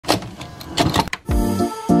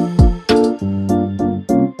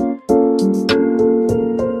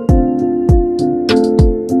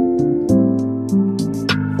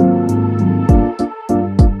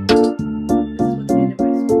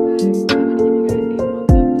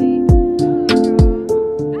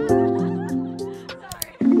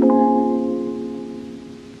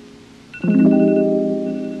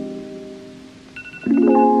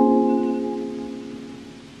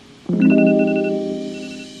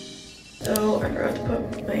So I forgot to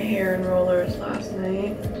put my hair in rollers last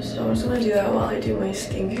night. So I'm just gonna do that while I do my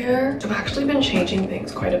skincare. I've actually been changing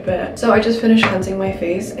things quite a bit. So I just finished cleansing my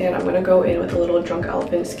face and I'm gonna go in with a little drunk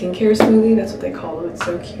elephant skincare smoothie. That's what they call them. It's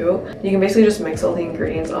so cute. You can basically just mix all the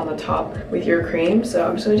ingredients on the top with your cream. So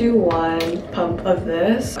I'm just gonna do 1 pump of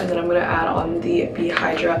this and then I'm gonna add on the Be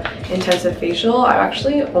Hydra Intensive Facial. I'm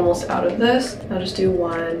actually almost out of this. I'll just do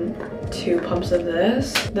 2 pumps of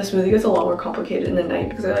this. The smoothie gets a lot more complicated in the night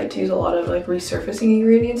because I like to use a lot of like resurfacing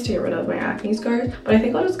ingredients to get rid of my acne scars. But I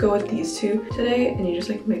think I'll just go with these 2 today, and you just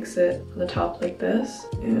like mix it on the top like this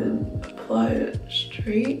and apply it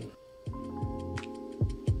straight.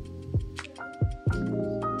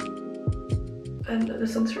 And the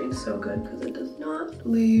sunscreen is so good because it does not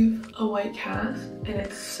leave a white cast and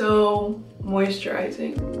it's so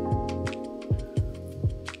moisturizing.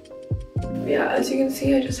 Yeah, as you can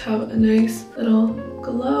see, I just have a nice little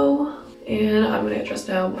glow. And I'm gonna get dressed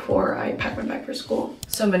now before I pack my bag for school.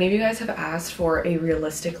 So many of you guys have asked for a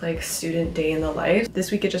realistic like student day in the life.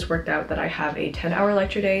 This week it just worked out that I have a 10-hour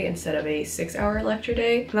lecture day instead of a 6-hour lecture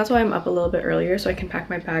day. And that's why I'm up a little bit earlier so I can pack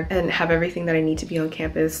my bag and have everything that I need to be on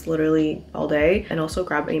campus literally all day, and also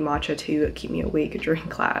grab a matcha to keep me awake during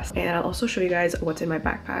class. And I'll also show you guys what's in my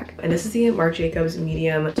backpack. And this is the Marc Jacobs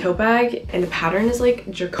medium tote bag, and the pattern is like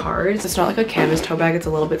jacquards. It's not like a canvas tote bag, it's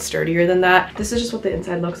a little bit sturdier than that. This is just what the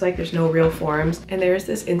inside looks like. There's no real forms, and there's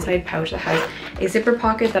this inside pouch that has a zipper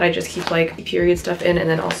pocket that I just keep like period stuff in, and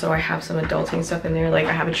then also I have some adulting stuff in there. Like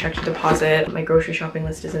I have a check to deposit, my grocery shopping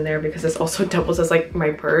list is in there because this also doubles as like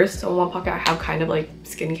my purse. So in one pocket I have kind of like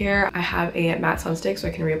skincare. I have a matte sunstick so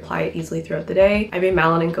I can reapply it easily throughout the day. I have a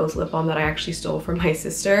Melanin Ghost lip balm that I actually stole from my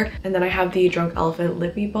sister, and then I have the Drunk Elephant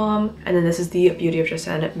lippy balm, and then this is the Beauty of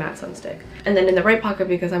Jasen matte sunstick. And then in the right pocket,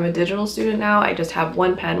 because I'm a digital student now, I just have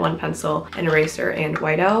 1 pen, 1 pencil, an eraser, and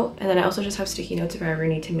whiteout. And then I also just have sticky notes if I ever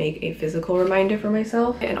need to make a physical reminder for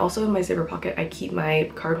myself. And also in my zipper pocket I keep my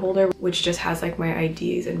card holder, which just has like my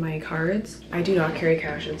IDs and my cards. I do not carry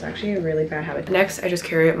cash. It's actually a really bad habit. Next, I just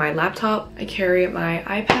carry my laptop, I carry my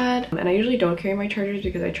iPad, and I usually don't carry my chargers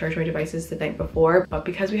because I charge my devices the night before, but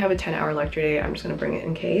because we have a 10-hour lecture day, I'm just gonna bring it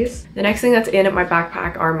in case. The next thing that's in my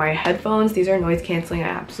backpack are my headphones. These are noise canceling. I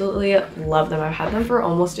absolutely love them. I've had them for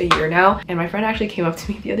almost a year now, and my friend actually came up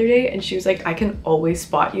to me the other day and she was like, I can always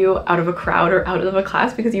spot you out of a crowd or out of a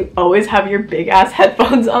class because you always have your big ass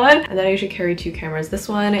headphones on. And then I usually carry 2 cameras, this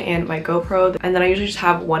one and my GoPro, and then I usually just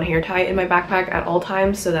have 1 hair tie in my backpack at all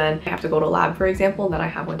times, so then I have to go to lab, for example, and then I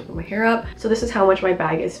have one to put my hair up. So this is how much my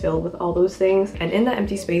bag is filled with all those things, and in that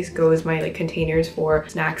empty space goes my like containers for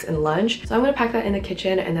snacks and lunch. So I'm gonna pack that in the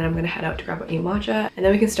kitchen, and then I'm gonna head out to grab a matcha, and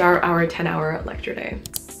then we can start our 10-hour lecture day.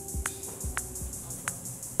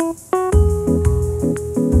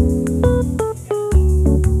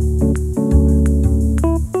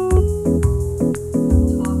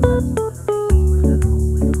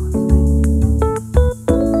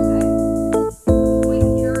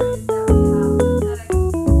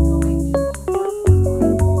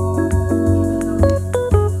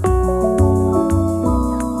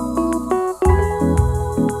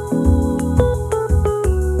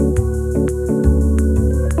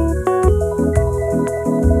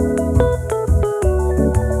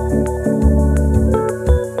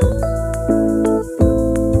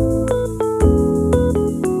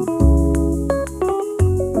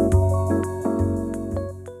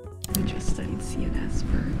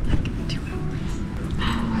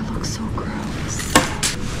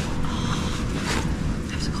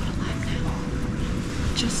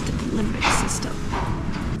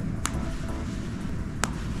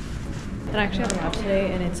 I actually have a lab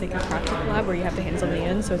today, and it's like a practical lab where you have to hand something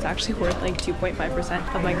in, so it's actually worth like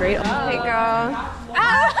 2.5% of my grade. Hey girl.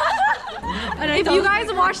 If you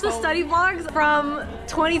guys watch the study vlogs from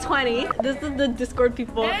 2020, this is the Discord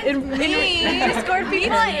people in Discord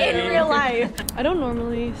people in real life. I don't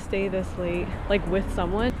normally stay this late like with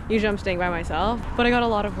someone. Usually I'm staying by myself, but I got a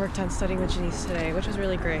lot of work done studying with Janice today, which was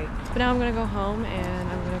really great. But now I'm gonna go home and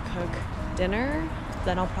I'm gonna cook dinner.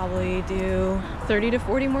 Then I'll probably do 30 to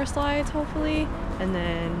 40 more slides, hopefully, and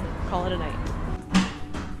then call it a night.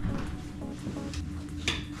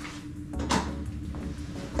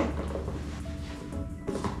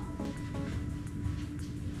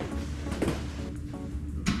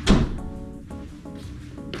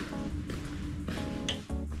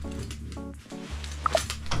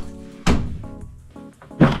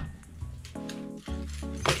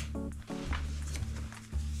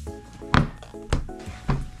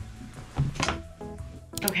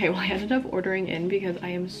 Okay, well I ended up ordering in because I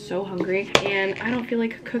am so hungry and I don't feel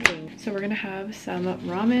like cooking. So we're gonna have some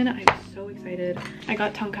ramen. I'm so excited. I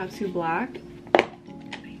got tonkatsu black.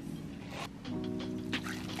 Nice.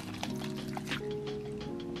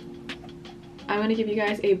 I'm gonna give you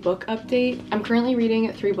guys a book update. I'm currently reading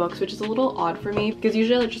 3 books, which is a little odd for me because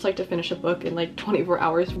usually I just like to finish a book in like 24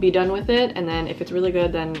 hours, be done with it, and then if it's really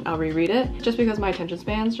good, then I'll reread it. Just because my attention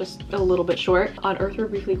span's just a little bit short. On Earth We're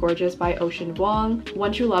Briefly Gorgeous by Ocean Vuong,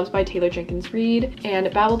 One True Loves by Taylor Jenkins Reid,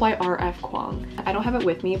 and Babel by R.F. Kuang. I don't have it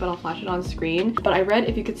with me, but I'll flash it on screen. But I read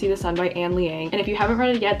If You Could See the Sun by Anne Liang, and if you haven't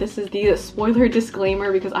read it yet, this is the spoiler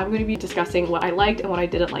disclaimer because I'm going to be discussing what I liked and what I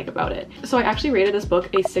didn't like about it. So I actually rated this book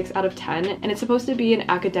a 6 out of 10, and it's supposed to be an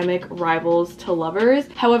academic rivals to lovers.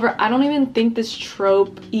 However, I don't even think this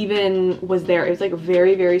trope even was there. It was like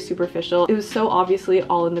very, very superficial. It was so obviously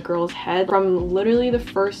all in the girl's head. From literally the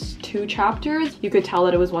first 2 chapters, you could tell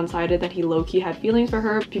that it was one-sided, that he low-key had feelings for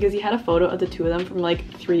her because he had a photo of the 2 of them from like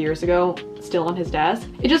 3 years ago still on his desk.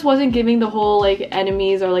 It just wasn't giving the whole like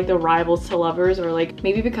enemies or like the rivals to lovers, or like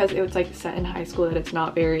maybe because it was like set in high school that it's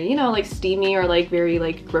not very, you know, like steamy or like very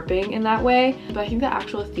like gripping in that way. But I think the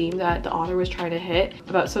actual theme that the author was trying to hit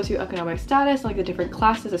about socioeconomic status, like the different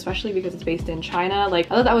classes, especially because it's based in China, like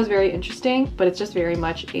I thought that was very interesting. But it's just very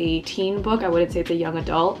much a teen book. I wouldn't say it's a young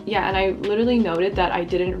adult. Yeah, and I literally noted that I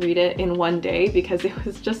didn't read it in one day because it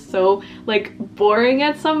was just so like boring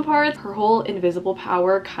at some parts. Her whole invisible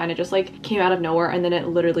power kind of just like came out of nowhere, and then it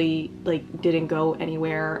literally like didn't go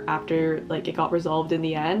anywhere after like it got resolved in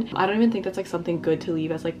the end. I don't even think that's like something good to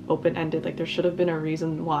leave as like open-ended. Like there should have been a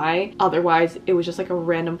reason why. Otherwise it was just like a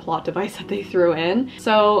random plot device that they threw in.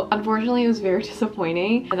 So unfortunately it was very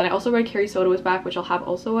disappointing. And then I also read Carrie Soto is Back, which I'll have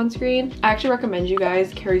also on screen. I actually recommend you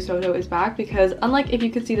guys Carrie Soto is Back because unlike If You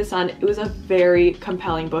Could See the Sun, it was a very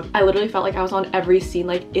compelling book. I literally felt like I was on every scene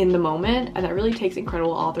like in the moment, and that really takes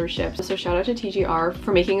incredible authorship. So shout out to TGR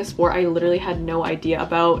for making a sport I literally had no idea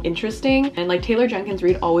about interesting. And like Taylor Jenkins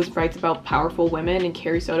Reid always writes about powerful women, and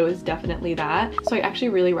Carrie Soto is definitely that. So I actually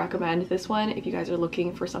really recommend this one if you guys are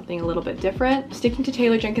looking for something a little bit different. Sticking to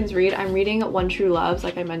Taylor Jenkins Reid, I'm reading One True Loves,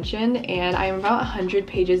 like I mentioned, and I am about 100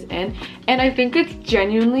 pages in, and I think it's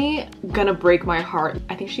genuinely gonna break my heart.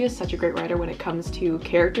 I think she is such a great writer when it comes to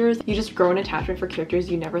characters. You just grow an attachment for characters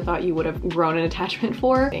you never thought you would have grown an attachment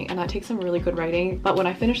for, and that takes some really good writing. But when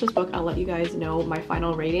I finish this book, I'll let you guys know my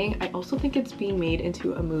final rating. I also think it's being made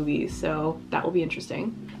into a movie, so that will be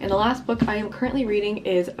interesting. And the last book I am currently reading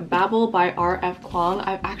is Babel by R.F. Kuang.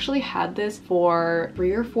 I've actually had this for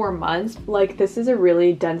 3 or 4 months. Like this is a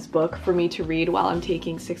really dense book for me to read while I'm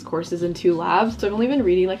taking 6 courses and 2 labs. So I've only been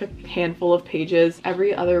reading like a handful of pages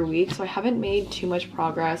every other week, so I haven't made too much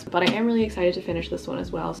progress, but I am really excited to finish this one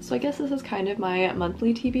as well. So I guess this is kind of my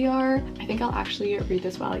monthly TBR. I think I'll actually read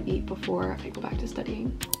this while I eat before I go back to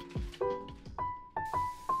studying.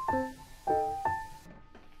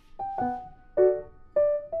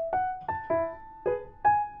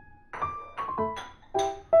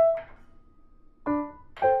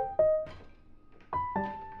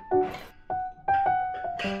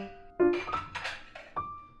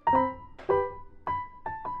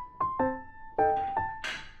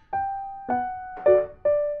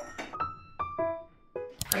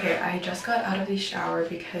 Okay, I just got out of the shower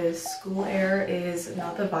because school air is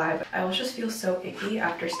not the vibe. I always just feel so icky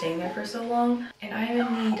after staying there for so long, and I am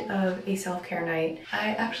in need of a self-care night.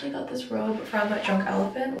 I actually got this robe from Drunk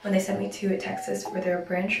Elephant when they sent me to Texas for their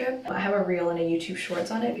brand trip. I have a reel and a YouTube shorts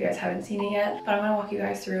on it if you guys haven't seen it yet, but I'm gonna walk you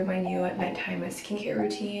guys through my new nighttime skincare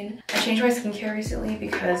routine. I changed my skincare recently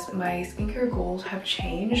because my skincare goals have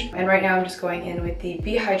changed, and right now I'm just going in with the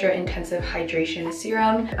Be Hydra Intensive Hydration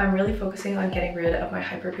Serum. I'm really focusing on getting rid of my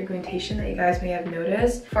hyperpigmentation that you guys may have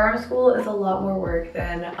noticed. Pharma school is a lot more work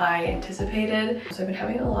than I anticipated, so I've been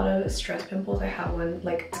having a lot of stress pimples. I have one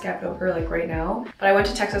like scabbed over like right now, but I went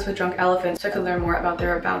to Texas with Drunk Elephant so I could learn more about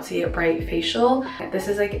their Bouncy Bright Facial. This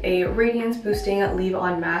is like a radiance boosting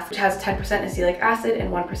leave-on mask which has 10% azelaic acid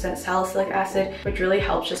and 1% salicylic acid, which really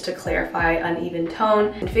helps just to clarify uneven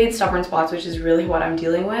tone and fade stubborn spots, which is really what I'm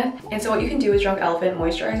dealing with. And so what you can do with Drunk Elephant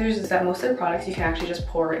moisturizers is that most of their products you can actually just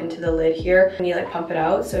pour into the lid here and you like pump it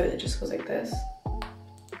out, so it just goes like this.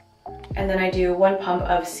 And then I do 1 pump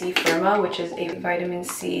of C Firma, which is a vitamin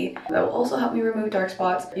C that will also help me remove dark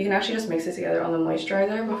spots. You can actually just mix it together on the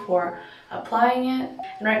moisturizer before applying it.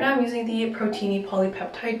 And right now I'm using the Proteini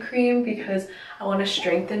Polypeptide Cream because I want to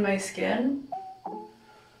strengthen my skin.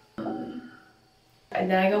 And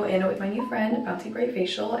then I go in with my new friend, Bouncy Bright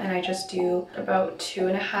Facial, and I just do about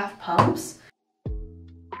 2.5 pumps.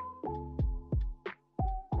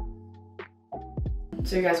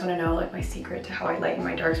 So you guys want to know like my secret to how I lighten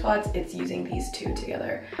my dark spots? It's using these 2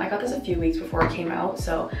 together. I got this a few weeks before it came out,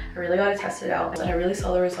 so I really got to test it out, and I really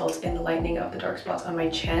saw the results in the lightening of the dark spots on my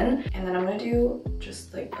chin. And then I'm gonna do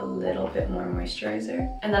just like a little bit more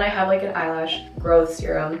moisturizer, and then I have like an eyelash growth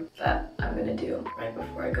serum that I'm gonna do right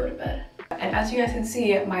before I go to bed. And as you guys can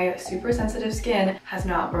see, my super sensitive skin has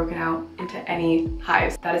not broken out into any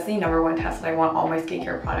hives. That is the #1 test that I want all my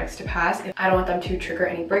skincare products to pass. I don't want them to trigger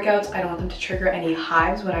any breakouts. I don't want them to trigger any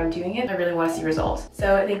hives when I'm doing it. I really want to see results.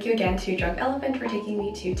 So thank you again to Drunk Elephant for taking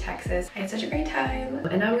me to Texas. I had such a great time.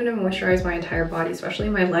 And now I'm gonna moisturize my entire body, especially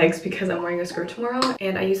my legs, because I'm wearing a skirt tomorrow.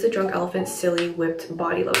 And I use the Drunk Elephant Silly Whipped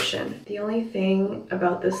Body Lotion. The only thing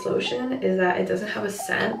about this lotion is that it doesn't have a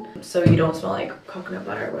scent, so you don't smell like coconut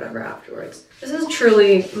butter or whatever afterwards. This is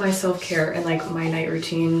truly my self-care and like my night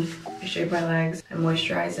routine. I shave my legs and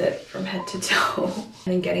moisturize it from head to toe.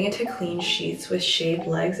 And then getting into clean sheets with shaved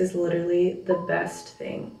legs is literally the best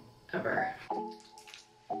thing ever.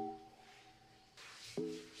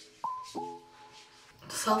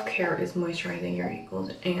 Self-care is moisturizing your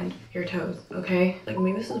ankles and your toes, okay? Like,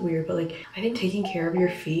 maybe this is weird, but like, I think taking care of your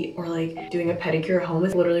feet or like doing a pedicure at home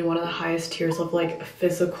is literally one of the highest tiers of like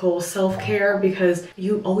physical self-care, because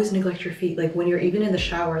you always neglect your feet. Like when you're even in the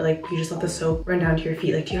shower, like you just let the soap run down to your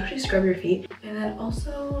feet. Like, do you actually scrub your feet? And then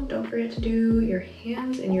also don't forget to do your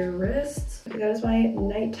hands and your wrists. That is my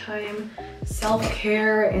nighttime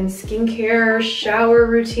self-care and skincare shower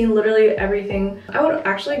routine, literally everything. I would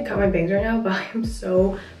actually cut my bangs right now, but I'm so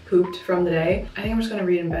pooped from the day. I think I'm just gonna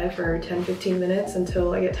read in bed for 10-15 minutes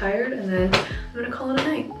until I get tired, and then I'm gonna call it a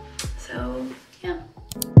night.